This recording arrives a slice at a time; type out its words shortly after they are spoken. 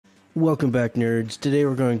Welcome back, nerds. Today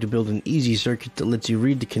we're going to build an easy circuit that lets you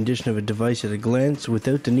read the condition of a device at a glance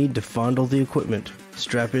without the need to fondle the equipment.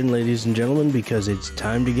 Strap in, ladies and gentlemen, because it's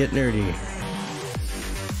time to get nerdy.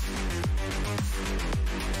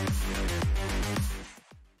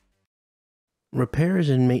 Repairs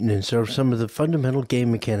and maintenance are some of the fundamental game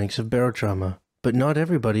mechanics of Barotrauma, but not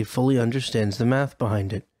everybody fully understands the math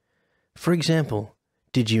behind it. For example,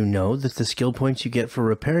 did you know that the skill points you get for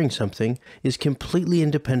repairing something is completely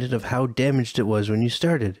independent of how damaged it was when you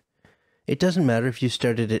started? It doesn't matter if you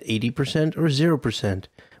started at 80% or 0%.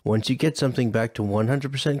 Once you get something back to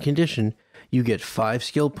 100% condition, you get 5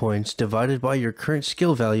 skill points divided by your current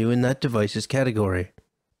skill value in that device's category.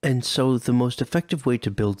 And so the most effective way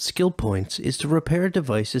to build skill points is to repair a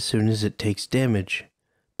device as soon as it takes damage.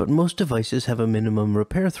 But most devices have a minimum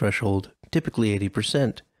repair threshold, typically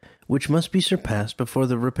 80%. Which must be surpassed before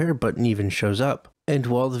the repair button even shows up. And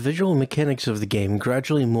while the visual mechanics of the game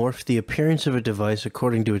gradually morph the appearance of a device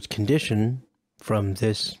according to its condition, from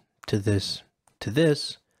this to this to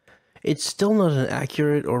this, it's still not an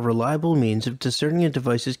accurate or reliable means of discerning a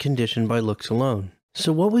device's condition by looks alone.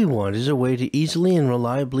 So what we want is a way to easily and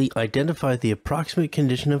reliably identify the approximate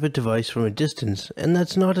condition of a device from a distance, and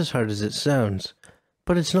that's not as hard as it sounds.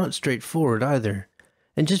 But it's not straightforward either.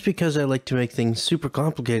 And just because I like to make things super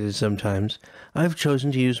complicated sometimes, I've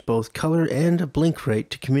chosen to use both color and a blink rate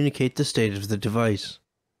to communicate the state of the device.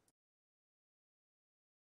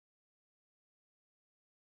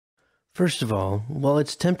 First of all, while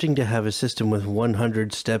it's tempting to have a system with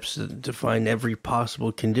 100 steps to define every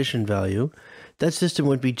possible condition value, that system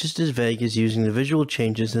would be just as vague as using the visual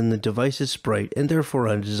changes in the device's sprite and therefore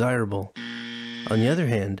undesirable. On the other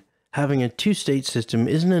hand, having a two-state system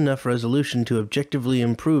isn't enough resolution to objectively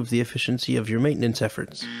improve the efficiency of your maintenance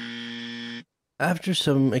efforts. After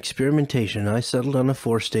some experimentation, I settled on a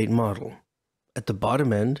 4-state model. At the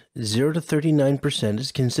bottom end, 0 to 39%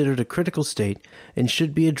 is considered a critical state and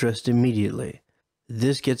should be addressed immediately.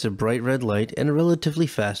 This gets a bright red light and a relatively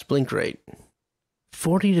fast blink rate.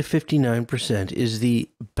 40 to 59% is the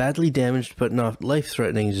badly damaged but not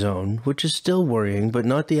life-threatening zone, which is still worrying but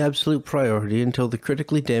not the absolute priority until the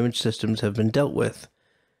critically damaged systems have been dealt with.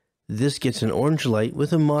 This gets an orange light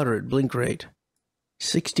with a moderate blink rate.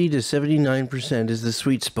 60 to 79% is the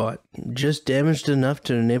sweet spot, just damaged enough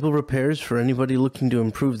to enable repairs for anybody looking to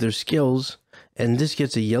improve their skills, and this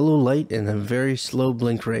gets a yellow light and a very slow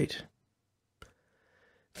blink rate.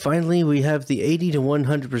 Finally, we have the 80 to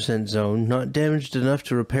 100% zone, not damaged enough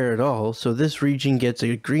to repair at all, so this region gets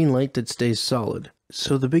a green light that stays solid.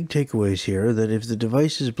 So the big takeaways here are that if the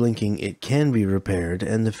device is blinking, it can be repaired,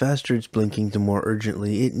 and the faster it's blinking, the more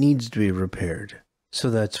urgently it needs to be repaired. So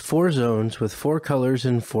that's 4 zones with 4 colors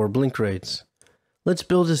and 4 blink rates. Let's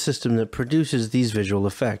build a system that produces these visual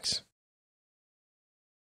effects.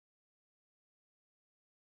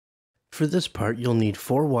 For this part, you'll need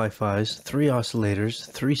 4 Wi-Fis, 3 oscillators,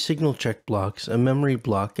 3 signal check blocks, a memory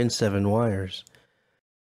block, and 7 wires.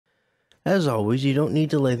 As always, you don't need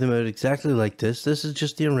to lay them out exactly like this is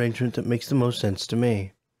just the arrangement that makes the most sense to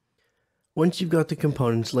me. Once you've got the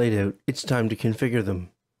components laid out, it's time to configure them.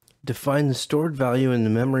 Define the stored value in the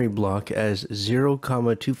memory block as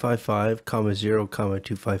 0,255,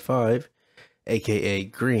 0,255, aka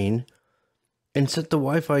green, and set the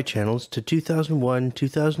Wi-Fi channels to 2001,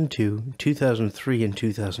 2002, 2003, and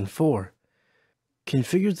 2004.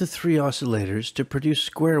 Configure the 3 oscillators to produce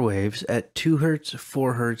square waves at 2 Hz,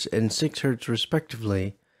 4 Hz, and 6 Hz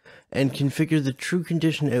respectively, and configure the true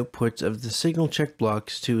condition outputs of the signal check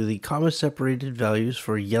blocks to the comma-separated values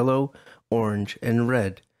for yellow, orange, and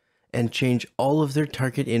red, and change all of their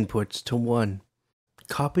target inputs to 1.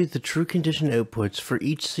 Copy the true condition outputs for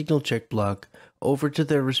each signal check block over to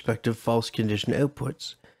their respective false condition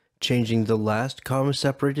outputs, changing the last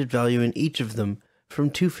comma-separated value in each of them from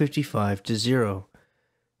 255 to 0.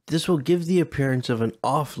 This will give the appearance of an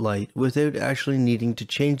off light without actually needing to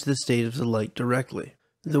change the state of the light directly.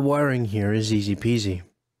 The wiring here is easy peasy.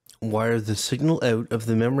 Wire the signal out of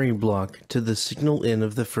the memory block to the signal in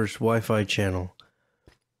of the first Wi-Fi channel.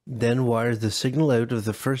 Then wire the signal out of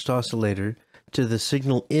the first oscillator to the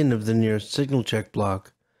signal in of the nearest signal check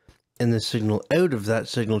block, and the signal out of that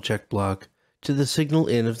signal check block to the signal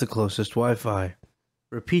in of the closest Wi-Fi.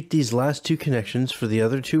 Repeat these last 2 connections for the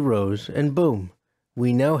other 2 rows, and boom!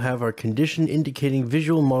 We now have our condition indicating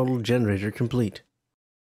visual model generator complete.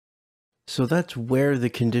 So that's where the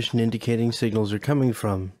condition indicating signals are coming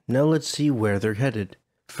from. Now let's see where they're headed.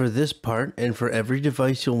 For this part, and for every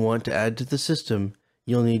device you'll want to add to the system,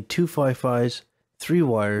 you'll need 2 , 3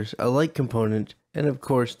 wires, a light component, and of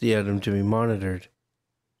course the item to be monitored.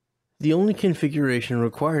 The only configuration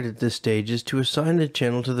required at this stage is to assign a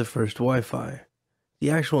channel to the first Wi-Fi. The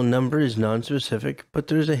actual number is non-specific, but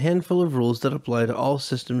there's a handful of rules that apply to all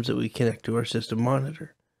systems that we connect to our system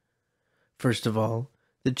monitor. First of all,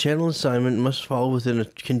 the channel assignment must fall within a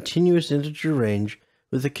continuous integer range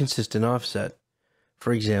with a consistent offset.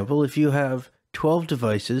 For example, if you have 12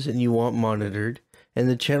 devices and you want monitored, and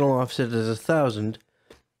the channel offset is 1000,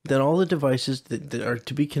 then all the devices that are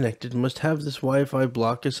to be connected must have this Wi-Fi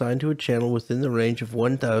block assigned to a channel within the range of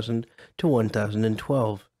 1000 to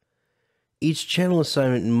 1012. Each channel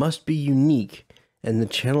assignment must be unique, and the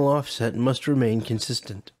channel offset must remain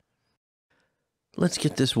consistent. Let's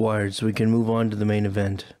get this wired so we can move on to the main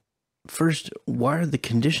event. First, wire the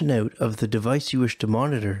condition out of the device you wish to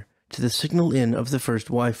monitor to the signal in of the first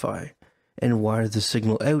Wi-Fi, and wire the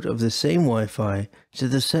signal out of the same Wi-Fi to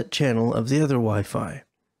the set channel of the other Wi-Fi.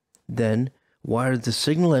 Then, wire the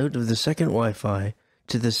signal out of the second Wi-Fi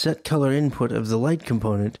to the set color input of the light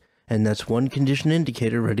component, and that's one condition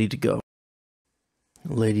indicator ready to go.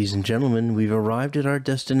 Ladies and gentlemen, we've arrived at our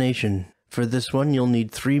destination. For this one, you'll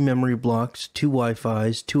need 3 memory blocks, 2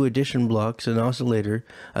 Wi-Fis, 2 addition blocks, an oscillator,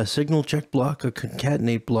 a signal check block, a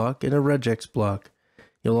concatenate block, and a regex block.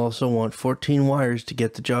 You'll also want 14 wires to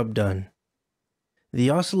get the job done. The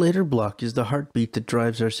oscillator block is the heartbeat that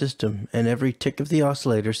drives our system, and every tick of the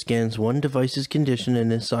oscillator scans one device's condition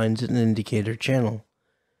and assigns it an indicator channel.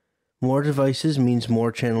 More devices means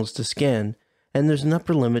more channels to scan, and there's an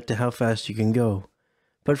upper limit to how fast you can go.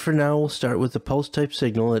 But for now, we'll start with the pulse type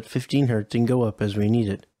signal at 15 Hz and go up as we need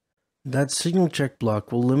it. That signal check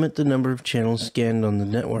block will limit the number of channels scanned on the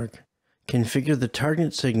network. Configure the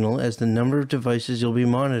target signal as the number of devices you'll be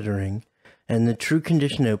monitoring, and the true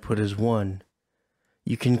condition output as 1.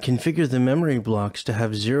 You can configure the memory blocks to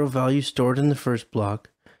have 0 value stored in the first block,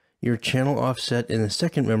 your channel offset in the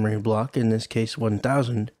second memory block, in this case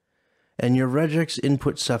 1000, and your regex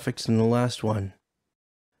input suffix in the last one.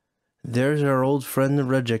 There's our old friend the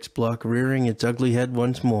regex block rearing its ugly head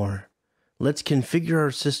once more. Let's configure our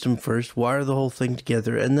system first, wire the whole thing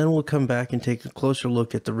together, and then we'll come back and take a closer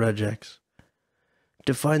look at the regex.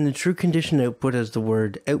 Define the true condition output as the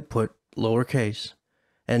word output, lowercase,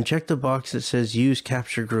 and check the box that says use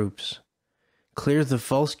capture groups. Clear the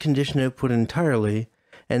false condition output entirely,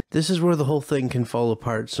 and this is where the whole thing can fall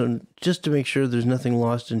apart, so just to make sure there's nothing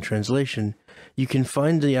lost in translation, you can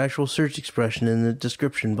find the actual search expression in the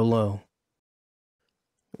description below.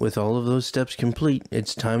 With all of those steps complete,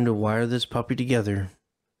 it's time to wire this puppy together.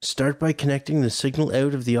 Start by connecting the signal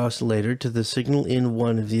out of the oscillator to the signal in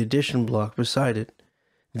one of the addition block beside it.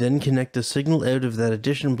 Then connect the signal out of that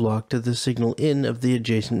addition block to the signal in of the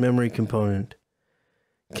adjacent memory component.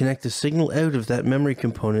 Connect the signal out of that memory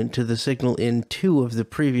component to the signal in 2 of the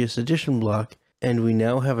previous addition block, and we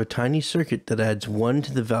now have a tiny circuit that adds 1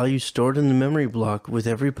 to the value stored in the memory block with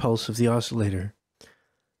every pulse of the oscillator.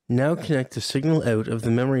 Now connect the signal out of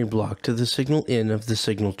the memory block to the signal in of the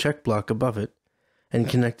signal check block above it, and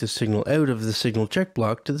connect the signal out of the signal check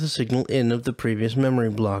block to the signal in of the previous memory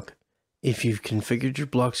block. If you've configured your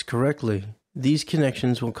blocks correctly, these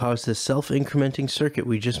connections will cause the self-incrementing circuit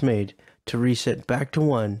we just made to reset back to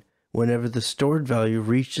 1 whenever the stored value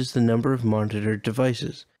reaches the number of monitored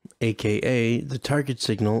devices, aka the target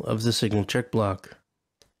signal of the signal check block.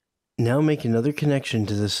 Now make another connection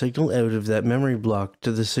to the signal out of that memory block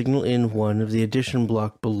to the signal in 1 of the addition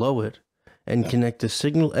block below it, and connect the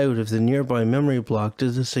signal out of the nearby memory block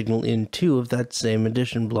to the signal in 2 of that same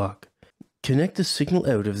addition block. Connect the signal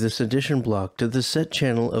out of this addition block to the set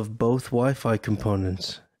channel of both Wi-Fi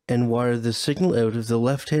components, and wire the signal out of the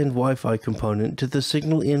left-hand Wi-Fi component to the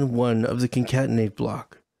signal in 1 of the concatenate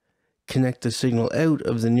block. Connect the signal out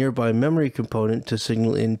of the nearby memory component to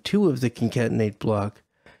signal in 2 of the concatenate block,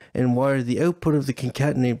 and wire the output of the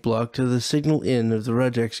concatenate block to the signal in of the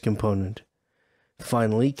regex component.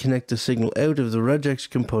 Finally, connect the signal out of the regex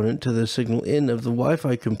component to the signal in of the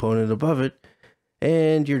Wi-Fi component above it,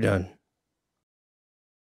 and you're done.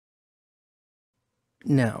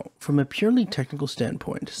 Now, from a purely technical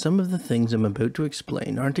standpoint, some of the things I'm about to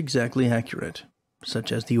explain aren't exactly accurate,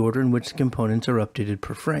 such as the order in which the components are updated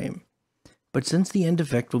per frame. But since the end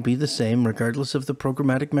effect will be the same regardless of the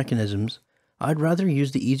programmatic mechanisms, I'd rather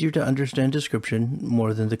use the easier to understand description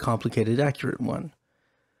more than the complicated accurate one.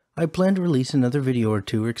 I plan to release another video or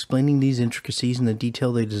two explaining these intricacies in the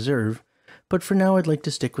detail they deserve, but for now I'd like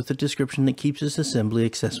to stick with the description that keeps this assembly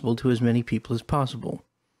accessible to as many people as possible.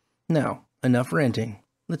 Now, enough ranting.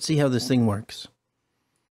 Let's see how this thing works.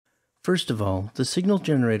 First of all, the signal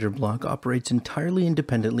generator block operates entirely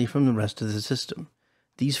independently from the rest of the system.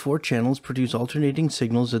 These 4 channels produce alternating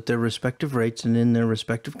signals at their respective rates and in their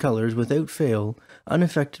respective colors without fail,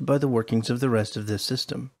 unaffected by the workings of the rest of this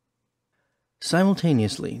system.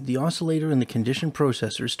 Simultaneously, the oscillator in the condition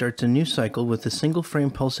processor starts a new cycle with a single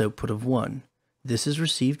frame pulse output of 1. This is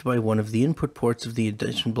received by one of the input ports of the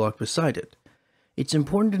addition block beside it. It's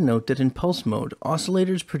important to note that in pulse mode,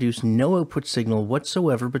 oscillators produce no output signal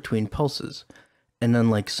whatsoever between pulses, and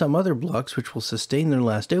unlike some other blocks which will sustain their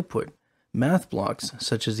last output, math blocks,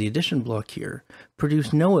 such as the addition block here,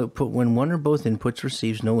 produce no output when one or both inputs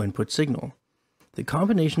receives no input signal. The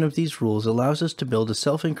combination of these rules allows us to build a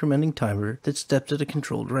self-incrementing timer that steps at a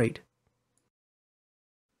controlled rate.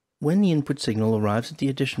 When the input signal arrives at the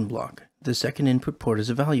addition block, the second input port is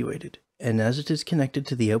evaluated, and as it is connected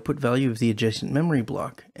to the output value of the adjacent memory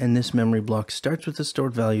block, and this memory block starts with a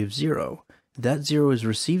stored value of 0, that 0 is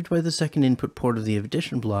received by the second input port of the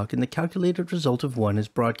addition block, and the calculated result of 1 is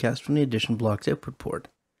broadcast from the addition block's output port.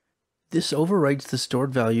 This overwrites the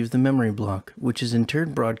stored value of the memory block, which is in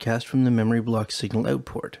turn broadcast from the memory block's signal out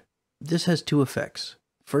port. This has 2 effects.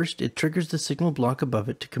 First, it triggers the signal block above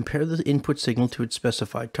it to compare the input signal to its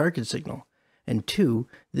specified target signal, and 2,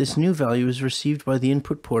 this new value is received by the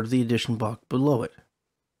input port of the addition block below it.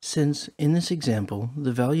 Since, in this example,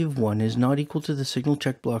 the value of 1 is not equal to the signal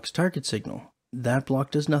check block's target signal, that block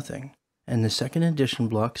does nothing, and the second addition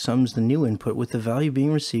block sums the new input with the value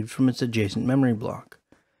being received from its adjacent memory block.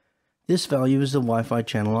 This value is the Wi-Fi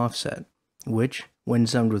channel offset, which, when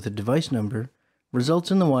summed with a device number, results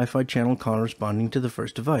in the Wi-Fi channel corresponding to the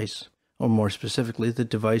first device, or more specifically the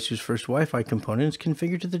device whose first Wi-Fi component is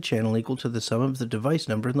configured to the channel equal to the sum of the device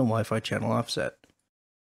number and the Wi-Fi channel offset.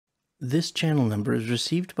 This channel number is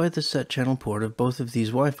received by the set channel port of both of these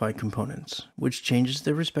Wi-Fi components, which changes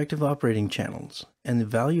their respective operating channels, and the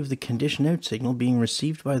value of the condition out signal being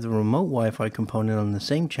received by the remote Wi-Fi component on the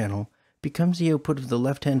same channel becomes the output of the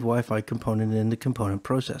left-hand Wi-Fi component in the component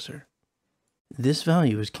processor. This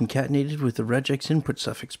value is concatenated with the regex input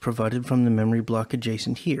suffix provided from the memory block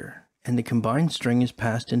adjacent here, and the combined string is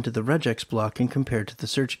passed into the regex block and compared to the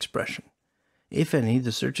search expression. If any,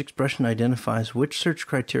 the search expression identifies which search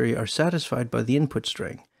criteria are satisfied by the input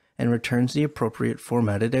string, and returns the appropriate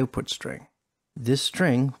formatted output string. This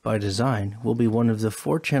string, by design, will be one of the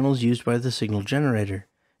 4 channels used by the signal generator,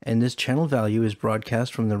 and this channel value is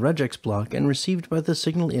broadcast from the regex block and received by the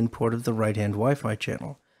signal in port of the right-hand Wi-Fi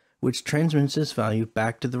channel, which transmits this value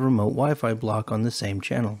back to the remote Wi-Fi block on the same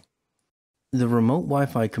channel. The remote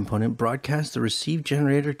Wi-Fi component broadcasts the received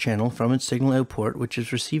generator channel from its signal out port, which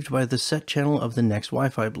is received by the set channel of the next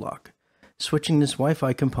Wi-Fi block. Switching this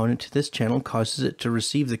Wi-Fi component to this channel causes it to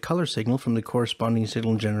receive the color signal from the corresponding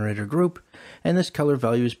signal generator group, and this color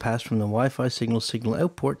value is passed from the Wi-Fi signal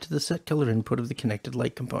out port to the set color input of the connected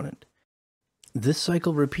light component. This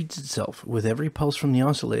cycle repeats itself with every pulse from the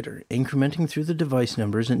oscillator, incrementing through the device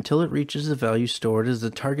numbers until it reaches the value stored as the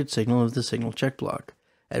target signal of the signal check block,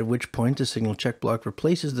 at which point the signal check block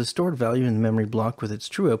replaces the stored value in the memory block with its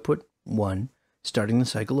true output, 1, starting the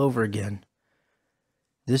cycle over again.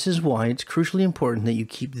 This is why it's crucially important that you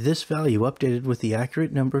keep this value updated with the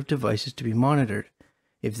accurate number of devices to be monitored.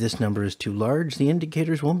 If this number is too large, the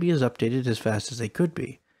indicators won't be as updated as fast as they could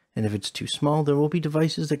be, and if it's too small, there will be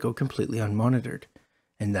devices that go completely unmonitored.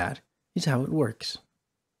 And that is how it works.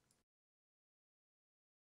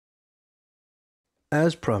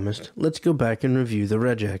 As promised, let's go back and review the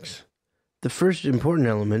regex. The first important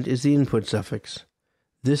element is the input suffix.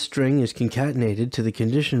 This string is concatenated to the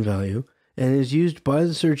condition value and is used by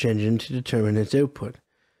the search engine to determine its output.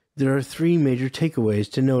 There are 3 major takeaways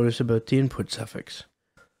to notice about the input suffix.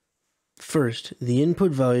 First, the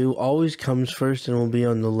input value always comes first and will be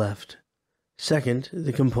on the left. Second,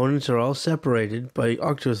 the components are all separated by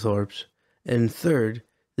octothorpes. And third,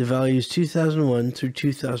 the values 2001 through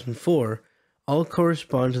 2004 all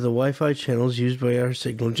correspond to the Wi-Fi channels used by our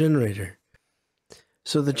signal generator.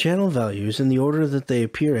 So the channel values and the order that they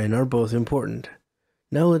appear in are both important.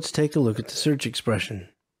 Now let's take a look at the search expression.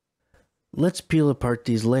 Let's peel apart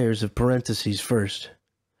these layers of parentheses first.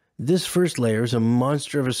 This first layer is a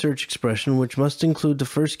monster of a search expression which must include the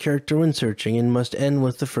first character when searching and must end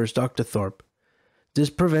with the first octothorpe. This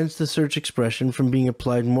prevents the search expression from being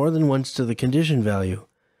applied more than once to the condition value.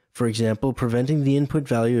 For example, preventing the input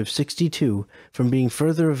value of 62 from being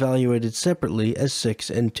further evaluated separately as 6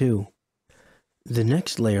 and 2. The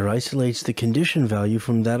next layer isolates the condition value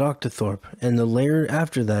from that octothorpe, and the layer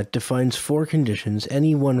after that defines 4 conditions,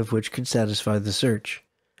 any one of which could satisfy the search.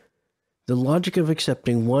 The logic of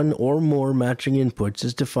accepting one or more matching inputs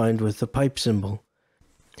is defined with the pipe symbol.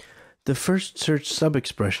 The first search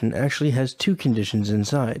sub-expression actually has 2 conditions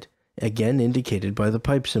inside, again indicated by the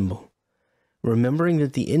pipe symbol. remembering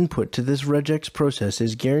that the input to this regex process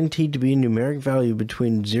is guaranteed to be a numeric value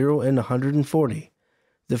between 0 and 140.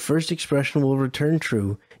 The first expression will return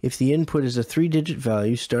true if the input is a 3-digit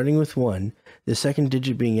value starting with 1, the second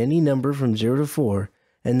digit being any number from 0 to 4,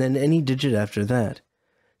 and then any digit after that.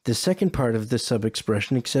 The second part of this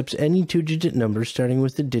sub-expression accepts any 2-digit number starting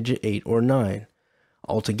with the digit 8 or 9.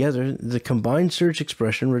 Altogether, the combined search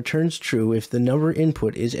expression returns true if the number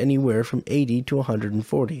input is anywhere from 80 to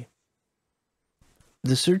 140.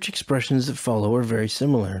 The search expressions that follow are very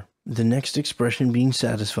similar, the next expression being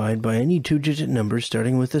satisfied by any 2-digit number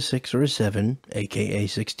starting with a 6 or a 7, aka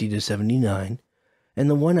 60 to 79, and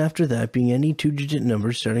the one after that being any 2-digit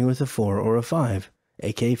number starting with a 4 or a 5,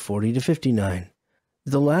 aka 40 to 59.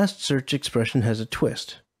 The last search expression has a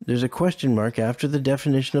twist. There's a question mark after the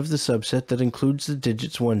definition of the subset that includes the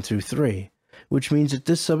digits 1 through 3, which means that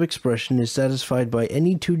this sub-expression is satisfied by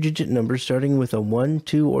any 2-digit number starting with a 1,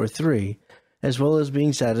 2, or 3, as well as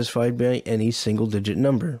being satisfied by any single-digit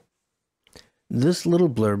number. This little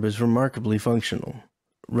blurb is remarkably functional.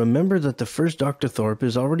 Remember that the first octothorpe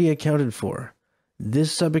is already accounted for.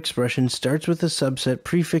 This sub-expression starts with a subset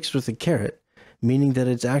prefixed with a caret, meaning that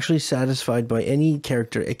it's actually satisfied by any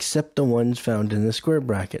character except the ones found in the square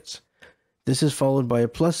brackets. This is followed by a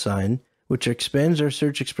plus sign, which expands our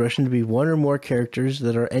search expression to be one or more characters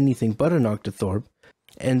that are anything but an octothorpe,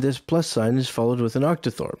 and this plus sign is followed with an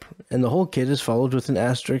octothorpe, and the whole kit is followed with an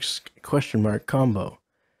asterisk question mark combo.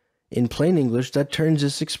 In plain English, that turns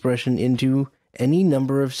this expression into any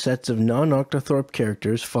number of sets of non-octothorpe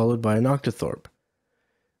characters followed by an octothorpe.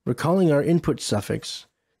 Recalling our input suffix,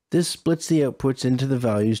 this splits the outputs into the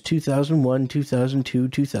values 2001, 2002,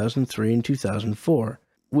 2003, and 2004,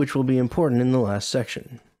 which will be important in the last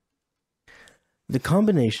section. The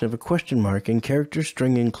combination of a question mark and character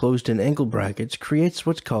string enclosed in angle brackets creates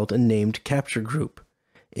what's called a named capture group.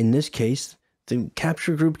 In this case, the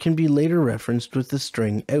capture group can be later referenced with the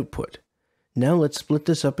string output. Now let's split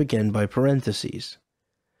this up again by parentheses.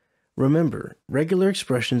 Remember, regular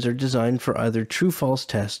expressions are designed for either true-false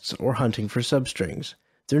tests or hunting for substrings.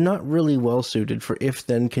 They're not really well suited for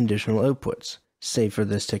if-then conditional outputs, save for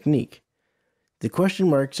this technique. The question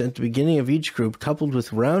marks at the beginning of each group coupled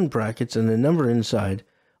with round brackets and a number inside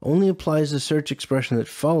only applies the search expression that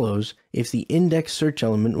follows if the index search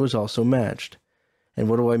element was also matched. And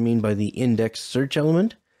what do I mean by the index search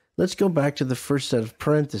element? Let's go back to the first set of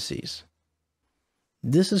parentheses.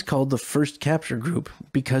 This is called the first capture group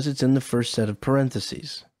because it's in the first set of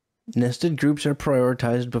parentheses. Nested groups are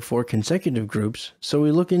prioritized before consecutive groups, so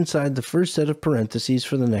we look inside the first set of parentheses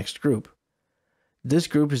for the next group. This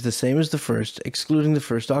group is the same as the first, excluding the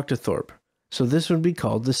first octothorpe, so this would be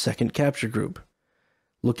called the second capture group.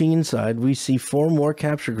 Looking inside, we see 4 more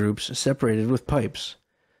capture groups separated with pipes.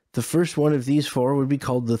 The first one of these 4 would be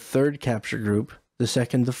called the third capture group, the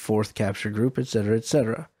second the fourth capture group, etc.,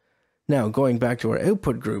 etc. Now, going back to our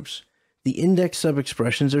output groups, the index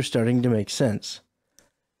sub-expressions are starting to make sense.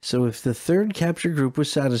 So if the third capture group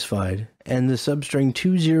was satisfied, and the substring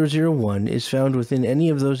 2001 is found within any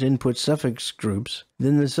of those input suffix groups,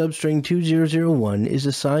 then the substring 2001 is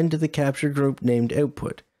assigned to the capture group named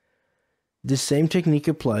output. This same technique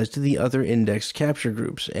applies to the other indexed capture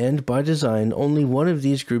groups, and by design, only one of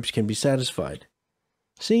these groups can be satisfied.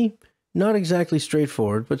 See? Not exactly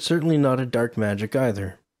straightforward, but certainly not a dark magic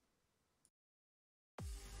either.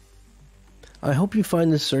 I hope you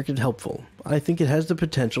find this circuit helpful. I think it has the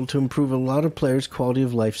potential to improve a lot of players' quality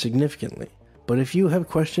of life significantly. But if you have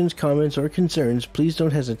questions, comments, or concerns, please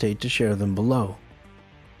don't hesitate to share them below.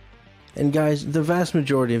 And guys, the vast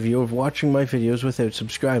majority of you are watching my videos without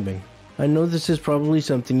subscribing. I know this is probably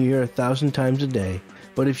something you hear 1,000 times a day,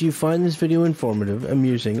 but if you find this video informative,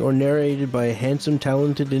 amusing, or narrated by a handsome,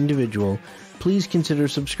 talented individual, please consider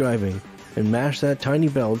subscribing and mash that tiny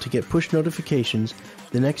bell to get push notifications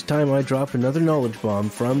the next time I drop another knowledge bomb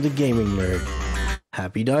from the gaming nerd.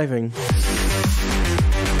 Happy diving!